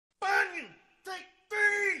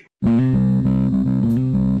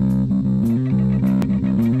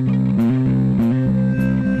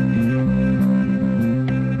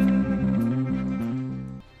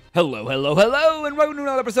Hello, hello, hello, and welcome to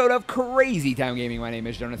another episode of Crazy Town Gaming. My name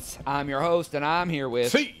is Jonas. I'm your host, and I'm here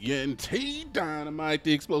with TNT Dynamite,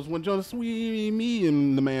 the explosive one, Jonas, me,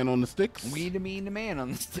 and the man on the sticks. the man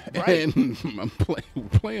on the stick. Right. And I'm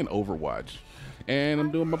playing Overwatch, and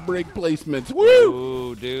I'm doing my break placements. Woo!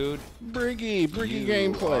 Ooh, dude. Briggy You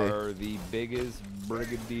gameplay. are the biggest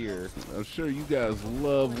brigadier. I'm sure you guys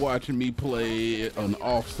love watching me play an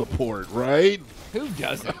off support, right? Who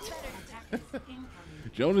doesn't?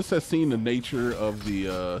 Jonas has seen the nature of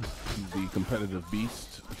the competitive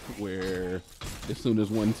beast, where as soon as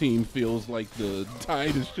one team feels like the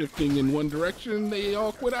tide is shifting in one direction, they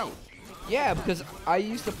all quit out. Yeah, because I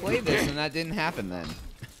used to play this, and that didn't happen then.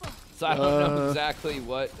 So I don't know exactly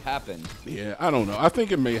what happened. Yeah, I don't know. I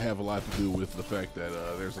think it may have a lot to do with the fact that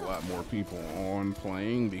there's a lot more people on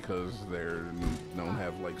playing because they don't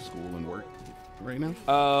have like school and work right now.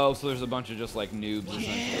 Oh, so there's a bunch of just like noobs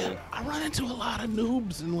essentially. I run into a lot of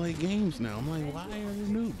noobs in like games now. I'm like, why are there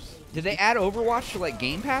noobs? Did they add Overwatch to like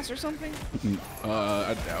Game Pass or something?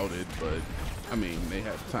 I doubt it, but I mean, they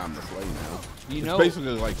have time to play now. You it's know,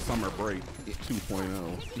 basically like Summer Break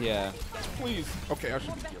 2.0. Yeah. Please. Okay, I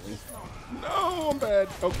should be killing. No, I'm bad.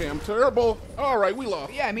 Okay, I'm terrible. All right, we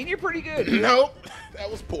lost. Yeah, I mean, you're pretty good. Nope, that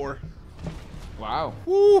was poor. Wow.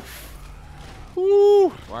 Woo. Woo.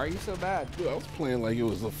 Why are you so bad? Dude, I was playing like it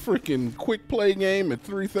was a freaking quick play game at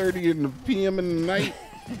 3:30 in the p.m. in the night,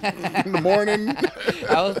 in the morning.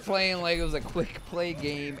 I was playing like it was a quick play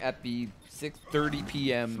game at the 6:30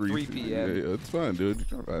 p.m., 3 p.m. Yeah, it's fine, dude.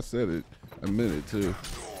 I said it. I meant it, too.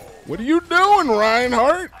 What are you doing,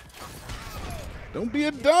 Reinhardt? Don't be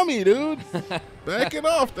a dummy, dude. Back it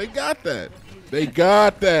off. They got that. They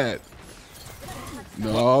got that.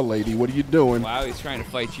 No, lady, what are you doing? Wow, he's trying to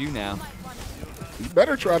fight you now. You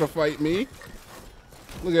better try to fight me.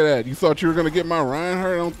 Look at that. You thought you were going to get my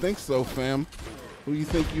Reinhardt? I don't think so, fam. Who do you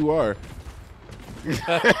think you are?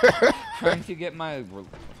 Trying to get my...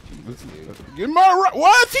 Get my...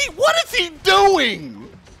 What is he doing?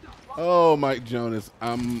 Oh, Mike Jonas.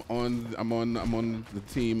 I'm on the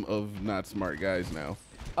team of not smart guys now.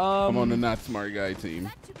 I'm on the not smart guy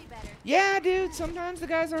team. Yeah, dude, sometimes the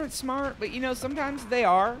guys aren't smart, but, you know, sometimes they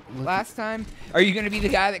are. Last time, are you going to be the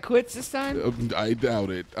guy that quits this time? I doubt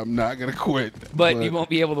it. I'm not going to quit. But you won't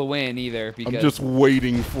be able to win either. Because I'm just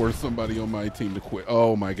waiting for somebody on my team to quit.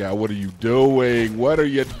 Oh, my God. What are you doing? What are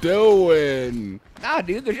you doing? Nah,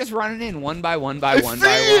 dude, they're just running in one by one by one.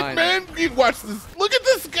 Man. You watch this. Look at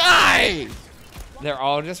this guy. They're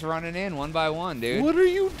all just running in one by one, dude. What are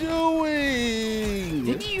you doing?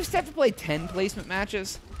 Didn't you used to have to play 10 placement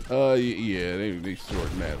matches? Yeah, they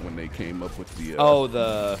shortened that when they came up with the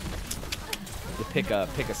the pick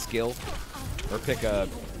a skill or pick a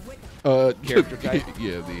character type.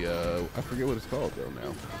 Yeah, I forget what it's called though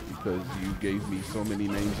now because you gave me so many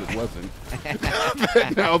names it wasn't.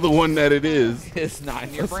 Now the one that it is it's not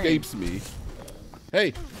in your brain. Escapes me.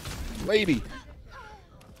 Hey, lady.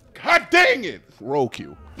 God dang it! Roll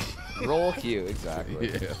Q. Roll Q, exactly.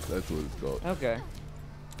 Yeah, that's what it's called. Okay.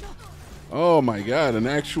 Oh my God, an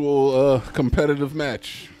actual competitive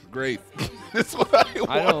match. Great. That's what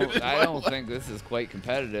I don't think this is quite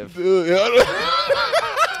competitive. Dude,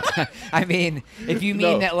 I mean, if you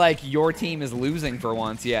mean that like your team is losing for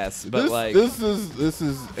once, yes, but this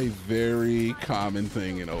is a very common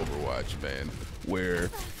thing in Overwatch, man, where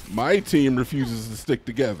my team refuses to stick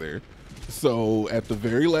together. So at the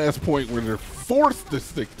very last point where they're forced to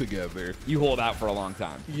stick together, you hold out for a long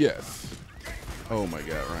time. Yes. Oh my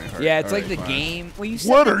God, Reinhardt. Yeah, it's like the game. Well,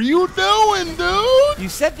 what are you doing, dude? You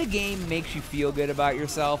said the game makes you feel good about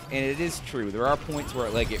yourself, and it is true. There are points where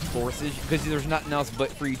it forces you, because there's nothing else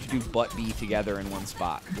but for you to do but be together in one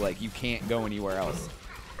spot. Like, you can't go anywhere else.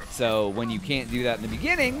 So when you can't do that in the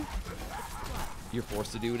beginning, you're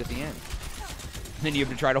forced to do it at the end. Then you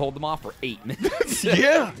have to try to hold them off for 8 minutes.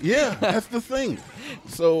 yeah, that's the thing.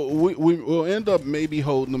 So we'll end up maybe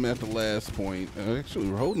holding them at the last point. Actually,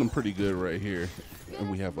 we're holding them pretty good right here.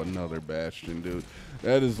 And we have another Bastion, dude.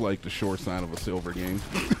 That is like the sure sign of a silver game.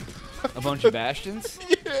 A bunch of Bastions?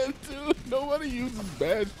 Yeah, dude. Nobody uses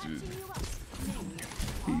Bastion.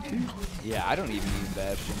 Yeah, I don't even use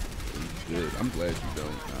Bastion. Good. I'm glad you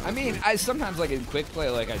don't. I mean, I sometimes like in quick play,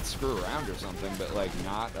 like I'd screw around or something, but like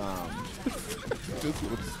not. Just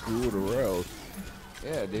screw it around.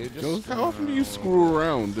 Yeah, dude. Just how often do you screw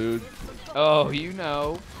around, dude? Oh, you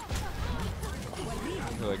know.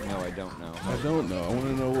 You're like, no, I don't know. I don't know. I want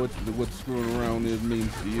to know what screwing around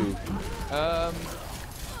means to you.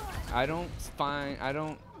 I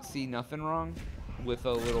don't see nothing wrong with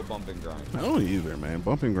a little bump and grind. I don't either, man.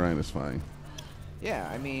 Bump and grind is fine. Yeah,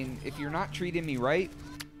 I mean, if you're not treating me right,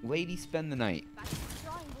 lady, spend the night.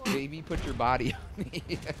 baby. Put your body on me.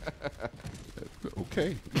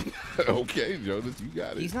 Okay. Okay, Jonas, you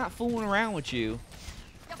got it. He's not fooling around with you.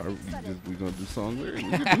 We gonna do song lyrics? We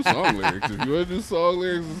can do song lyrics. If you wanna do song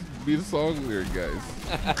lyrics, be the song lyric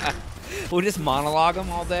guys. We'll just monologue them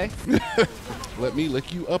all day. Let me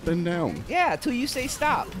lick you up and down. Yeah, till you say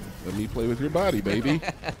stop. Let me play with your body, baby.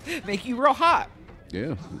 Make you real hot.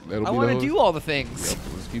 Yeah, that'll I be want to do all the things Yep,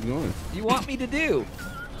 let's keep going. you want me to do.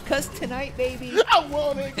 Cause tonight, baby. I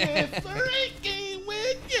wanna get freaky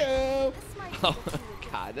with you. Oh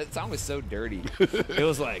God, that song was so dirty. It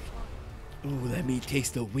was like, ooh, let me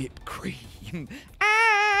taste the whipped cream.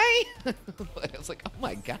 I was like, oh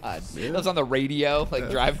my God. Yeah. That was on the radio, like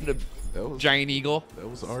driving to That was Giant Eagle. That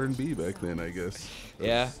was R&B back then, I guess.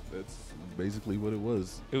 Yeah. That's basically what it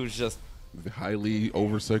was. It was just, Highly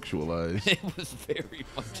over-sexualized. it was very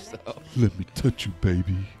much so. Let me touch you,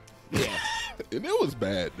 baby. Yeah. And it was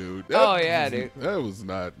bad, dude. Oh, yeah, dude. That was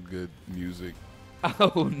not good music.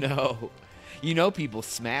 Oh no. You know people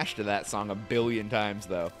smashed to that song a billion times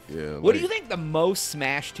though. Yeah. What do you think the most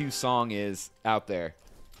smashed to song is out there?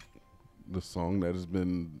 The song that has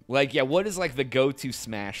been... Like, yeah, what is like the go-to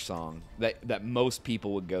smash song that most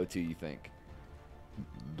people would go to, you think?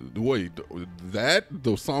 Wait,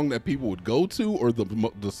 the song that people would go to, or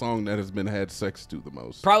the song that has been had sex to the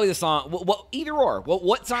most? Probably the song. Well, either or.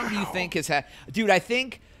 What song do you think has had? Dude, I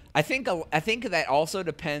think that also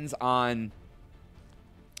depends on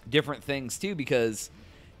different things too, because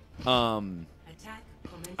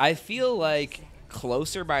I feel like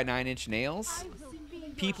Closer by 9 Inch Nails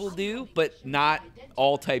people do, but not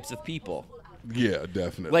all types of people. Yeah,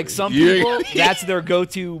 definitely. Like some people, that's their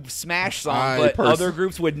go-to smash song, but other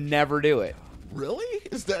groups would never do it. Really?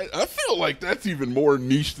 Is that? I feel like that's even more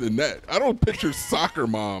niche than that. I don't picture soccer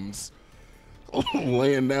moms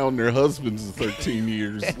laying down their husbands of 13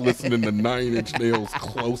 years listening to 9 Inch Nails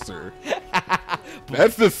Closer.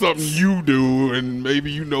 That's just something you do, and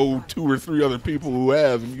maybe you know 2 or 3 other people who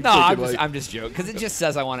have. And you No, I'm just joking, because it just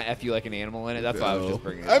says I want to F you like an animal in it. That's why I was just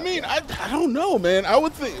bringing it up. up. I mean, I don't know, man. I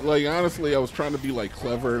would think, like, honestly, I was trying to be, like,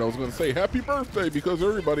 clever, and I was going to say happy birthday because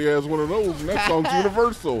everybody has one of those, and that song's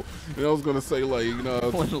universal. And I was going to say, like, you know. No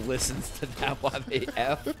one listens to that while they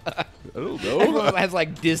F. I don't know. Everyone has,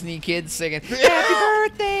 like, Disney kids singing, happy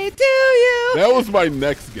birthday to you. That was my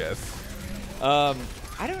next guess. I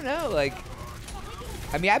don't know, like,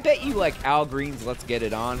 I mean, I bet you, like, Al Green's Let's Get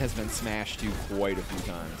It On has been smashed to quite a few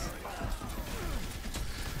times.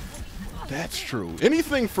 That's true.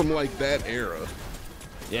 Anything from, like, that era.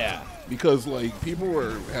 Yeah. Because, like, people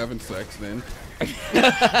were having sex then.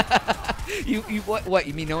 What?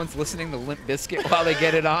 You mean no one's listening to Limp Bizkit while they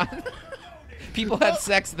get it on? People had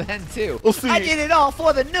sex then, too. Well, see, I did it all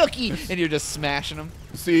for the nookie! And you're just smashing them.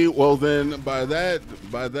 See, well, then, by that,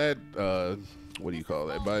 what do you call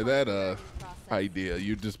that? By that, idea,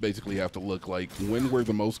 you just basically have to look like when were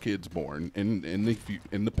the most kids born in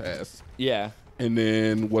the past. Yeah. And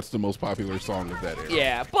then what's the most popular song of that era?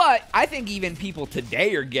 Yeah, but I think even people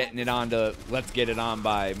today are getting it on to Let's Get It On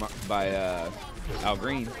by Al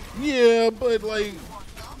Green. Yeah, but like,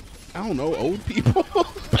 I don't know, old people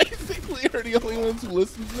basically are the only ones who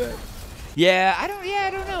listen to that. Yeah, I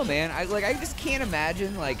don't know, man. I just can't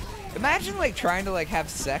imagine trying to like have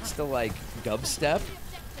sex to like dubstep.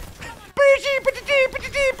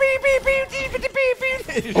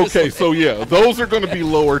 Okay, so yeah, those are going to be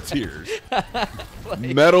lower tiers. Like,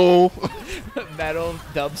 metal,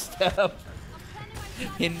 dubstep,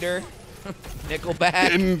 Hinder,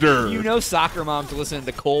 Nickelback. Hinder. You know, soccer moms listening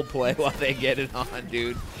to Coldplay while they get it on,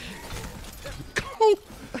 dude.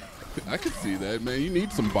 I could see that, man. You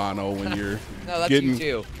need some Bono when you're No, that's getting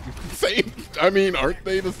U2. Same. I mean, aren't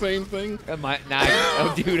they the same thing?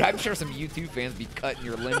 Oh, dude, I'm sure some U2 fans be cutting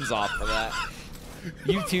your limbs off for that.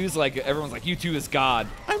 U2's like, everyone's like, U2 is God.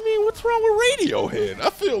 I mean, what's wrong with Radiohead? I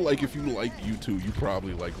feel like if you like U2, you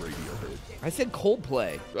probably like Radiohead. I said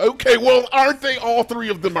Coldplay. Okay, well, aren't they all 3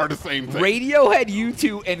 of them are the same thing? Radiohead,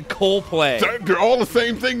 U2, and Coldplay. They're all the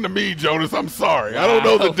same thing to me, Jonas. I'm sorry. Wow. I don't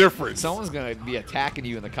know the difference. Someone's going to be attacking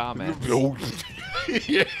you in the comments.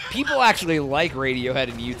 Yeah. People actually like Radiohead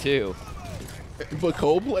and U2. But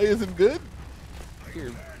Coldplay isn't good?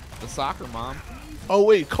 You're the soccer mom. Oh,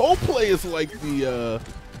 wait. Coldplay is like the,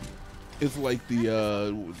 they like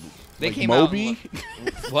came Moby?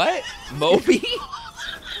 Out. What? Moby?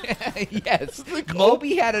 Yes.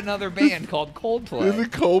 Moby had another band called Coldplay.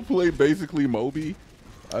 Isn't Coldplay basically Moby?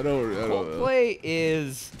 I don't Coldplay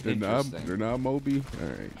is interesting. They're not Moby? All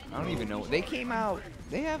right. I don't even know. They came out.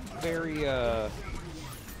 They have very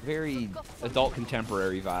very adult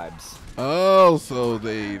contemporary vibes. Oh, so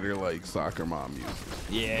they're like soccer mom music.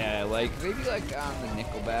 Yeah, like maybe like on the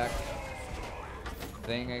Nickelback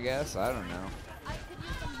thing, I guess. I don't know.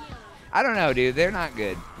 I don't know, dude. They're not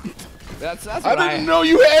good. That's what I didn't know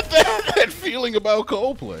you had that feeling about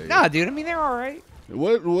Coldplay. Nah, dude. I mean, they're all right.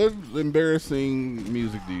 What embarrassing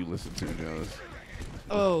music do you listen to, Jonas?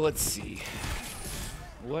 Oh, let's see.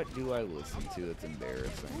 What do I listen to that's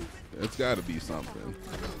embarrassing? It's got to be something.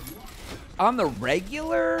 On the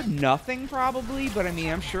regular, nothing probably, but I mean,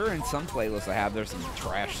 I'm sure in some playlists I have there's some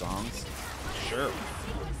trash songs. Sure.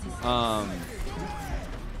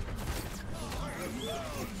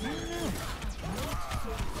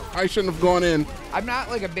 I shouldn't have gone in. I'm not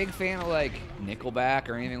like a big fan of like Nickelback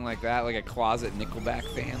or anything like that, like a closet Nickelback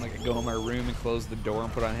fan. Like I go in my room and close the door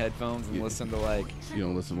and put on headphones and listen to like. You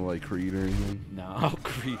don't listen to like Creed or anything? No,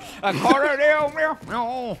 Creed.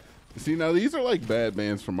 No. See, now these are like bad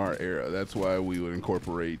bands from our era. That's why we would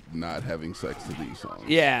incorporate not having sex to these songs.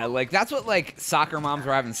 Yeah, like that's what like soccer moms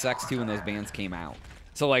were having sex to when those bands came out.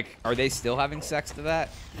 So like, are they still having sex to that?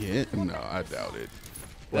 Yeah, no, I doubt it.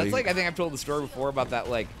 That's like I think I've told the story before about that,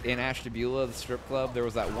 like in Ashtabula, the strip club, there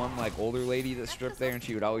was that one like older lady that stripped there, and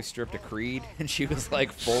she would always strip to Creed, and she was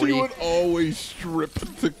like 40. She would always strip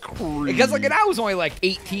to Creed. Because like, and I was only like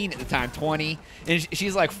 18 at the time, 20, and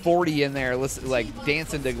she's like 40 in there, like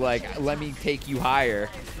dancing to like "Let Me Take You Higher,"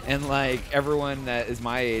 and like everyone that is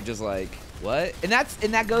my age is like, what? And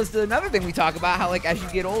that goes to another thing we talk about, how like as you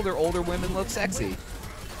get older women look sexy.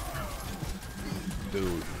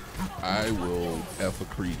 Dude. I will F a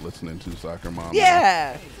Creed listening to Soccer Mom.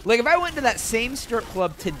 Yeah. Like, if I went to that same strip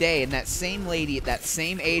club today and that same lady at that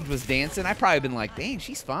same age was dancing, I'd probably been like, dang,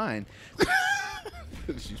 she's fine.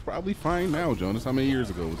 She's probably fine now, Jonas. How many years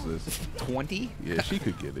ago was this? 20? Yeah, she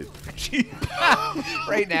could get it.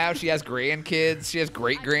 Right now, she has grandkids. She has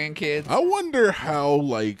great-grandkids. I wonder how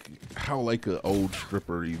an old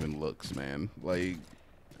stripper even looks, man. Like,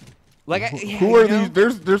 who are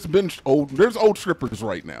these? There's old strippers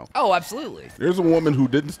right now. Oh, absolutely. There's a woman who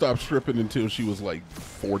didn't stop stripping until she was like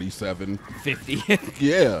 47, 50.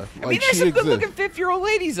 Yeah, I mean, there's some good-looking 50-year-old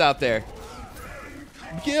ladies out there.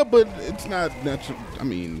 Yeah, but it's not natural. I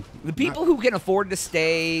mean, the people who can afford to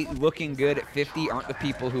stay looking good at 50 aren't the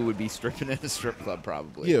people who would be stripping at a strip club,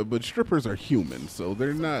 probably. Yeah, but strippers are human, so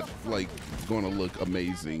they're not like going to look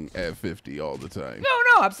amazing at 50 all the time.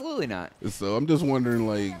 No, absolutely not. So I'm just wondering,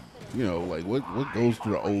 like, you know, like what goes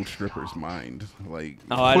through an old stripper's mind? Like,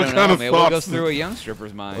 oh, I don't know, man. What goes through a young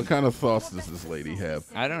stripper's mind? What kind of thoughts does this lady have?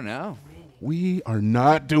 I don't know. We are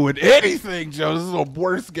not doing anything, Joe. This is the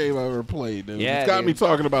worst game I've ever played, dude. Yeah, it's got me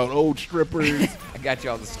talking about old strippers. I got you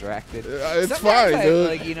all distracted. It's fine, dude.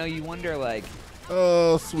 Like, you know, you wonder, like,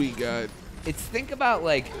 oh, sweet God. Think about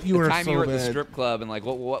like the time you were at the strip club and like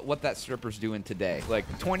what that stripper's doing today.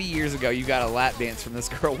 Like 20 years ago, you got a lap dance from this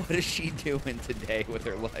girl. What is she doing today with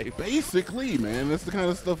her life? Basically, man, that's the kind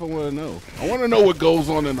of stuff I want to know. I want to know what goes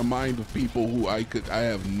on in the mind of people who I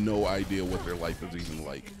have no idea what their life is even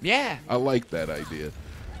like. Yeah, I like that idea.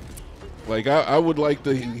 Like I would like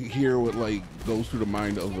to hear what like goes through the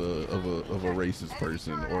mind of a racist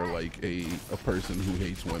person or like a person who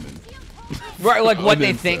hates women. Right, like what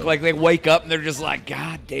they think. Like they wake up and they're just like,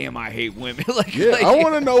 God damn, I hate women. Yeah, I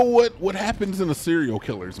want to know what happens in a serial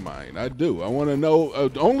killer's mind. I do. I want to know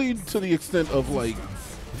only to the extent of like,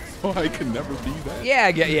 oh, I can never be that. Yeah.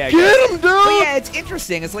 Get him, dude. But yeah, it's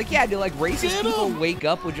interesting. It's like, yeah, do like racist people wake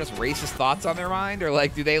up with just racist thoughts on their mind, or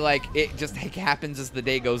like do they like it just happens as the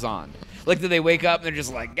day goes on? Like, do they wake up and they're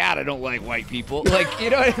just like, God, I don't like white people? Like, you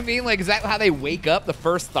know what I mean? Like, is that how they wake up? The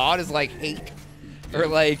first thought is like hate. Or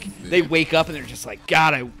like they wake up and they're just like,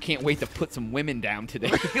 God, I can't wait to put some women down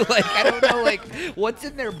today. Like, I don't know, like what's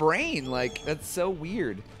in their brain? Like, that's so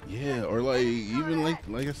weird. Yeah, or like even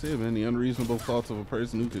like I said, man, the unreasonable thoughts of a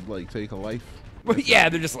person who could like take a life. But yeah,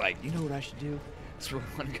 they're just like, you know what I should do? Just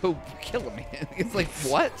want to go kill a man. It's like,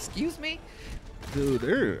 what? Excuse me? Dude,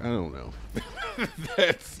 I don't know.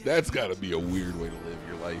 that's got to be a weird way to live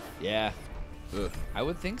your life. Yeah. Ugh. I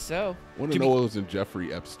would think so. I want to know what was in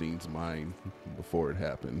Jeffrey Epstein's mind before it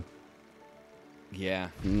happened. Yeah.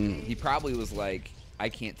 He probably was like, I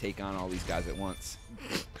can't take on all these guys at once.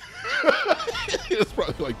 It's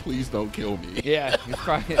probably like, please don't kill me. Yeah. He's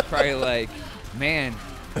probably like, man.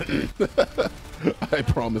 I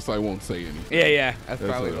promise I won't say anything. Yeah. That's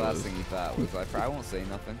probably the last thing he thought was, I won't say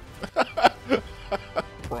nothing.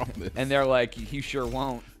 Promise. And they're like, you sure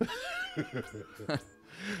won't.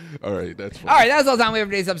 All right, that's fine. All right, that's all the time we have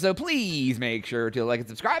for today's episode. Please make sure to like and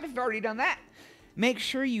subscribe if you've already done that. make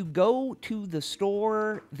sure you go to the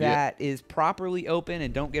store that is properly open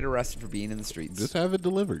and don't get arrested for being in the streets. Just have it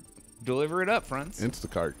delivered. Deliver it up, friends.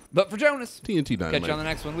 Instacart. But for Jonas, TNT Dinomight. catch you on the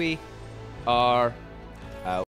next one. We are out.